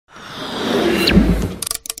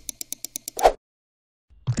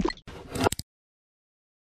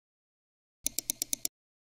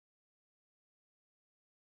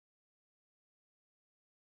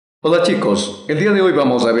Hola chicos, el día de hoy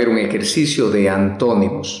vamos a ver un ejercicio de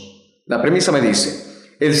antónimos. La premisa me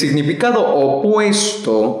dice, el significado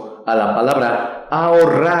opuesto a la palabra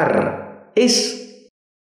ahorrar es...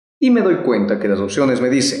 Y me doy cuenta que las opciones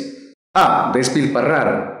me dicen A,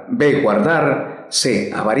 despilfarrar, B, guardar,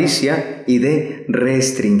 C, avaricia y D,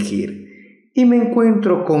 restringir. Y me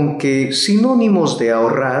encuentro con que sinónimos de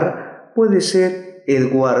ahorrar puede ser el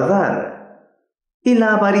guardar. Y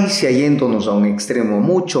la avaricia yéndonos a un extremo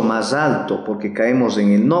mucho más alto porque caemos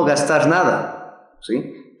en el no gastar nada,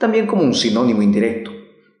 ¿sí? También como un sinónimo indirecto.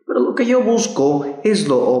 Pero lo que yo busco es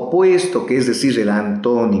lo opuesto, que es decir, el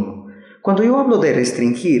antónimo. Cuando yo hablo de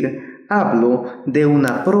restringir, hablo de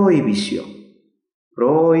una prohibición.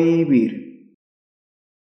 Prohibir.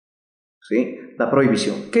 ¿Sí? La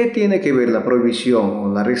prohibición. ¿Qué tiene que ver la prohibición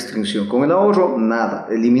o la restricción con el ahorro? Nada.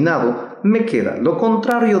 Eliminado. Me queda lo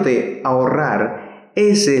contrario de ahorrar.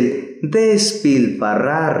 Es el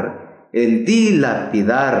despilfarrar, el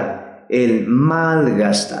dilapidar, el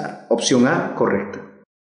malgastar. Opción A, correcta.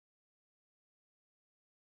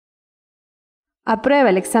 Aprueba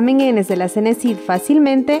el examen ENES de la SENECYT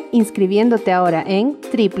fácilmente inscribiéndote ahora en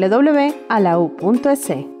www.alau.es.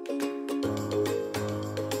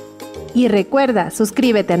 Y recuerda,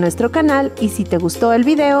 suscríbete a nuestro canal y si te gustó el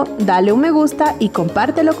video, dale un me gusta y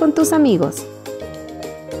compártelo con tus amigos.